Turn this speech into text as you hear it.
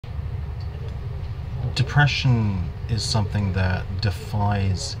Depression is something that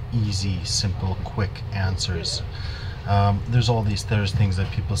defies easy, simple, quick answers. There's things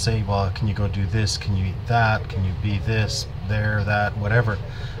that people say, well, can you go do this? Can you eat that? Can you be this, there, that, whatever?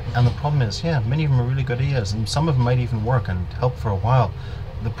 And the problem is, yeah, many of them are really good ideas, and some of them might even work and help for a while.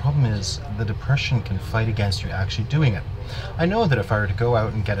 The problem is the depression can fight against you actually doing it. I know that if I were to go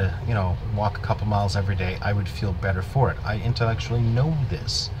out and walk a couple miles every day, I would feel better for it. I intellectually know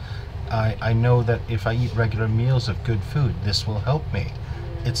this. I know that if I eat regular meals of good food, this will help me.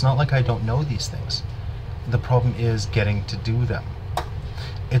 It's not like I don't know these things. The problem is getting to do them.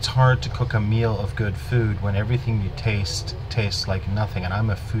 It's hard to cook a meal of good food when everything you taste tastes like nothing. And I'm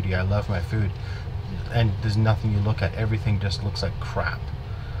a foodie, I love my food. And there's nothing you look at, everything just looks like crap.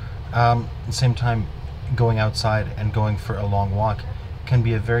 At the same time, going outside and going for a long walk can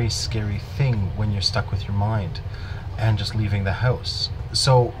be a very scary thing when you're stuck with your mind and just leaving the house.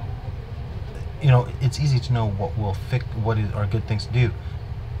 So, it's easy to know what are good things to do.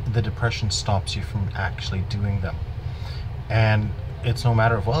 The depression stops you from actually doing them. And it's no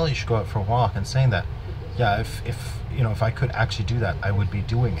matter of, well, you should go out for a walk, and saying that, yeah, if I could actually do that, I would be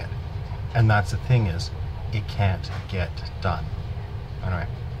doing it. And that's the thing, is it can't get done. Anyway,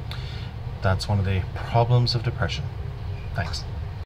 that's one of the problems of depression. Thanks.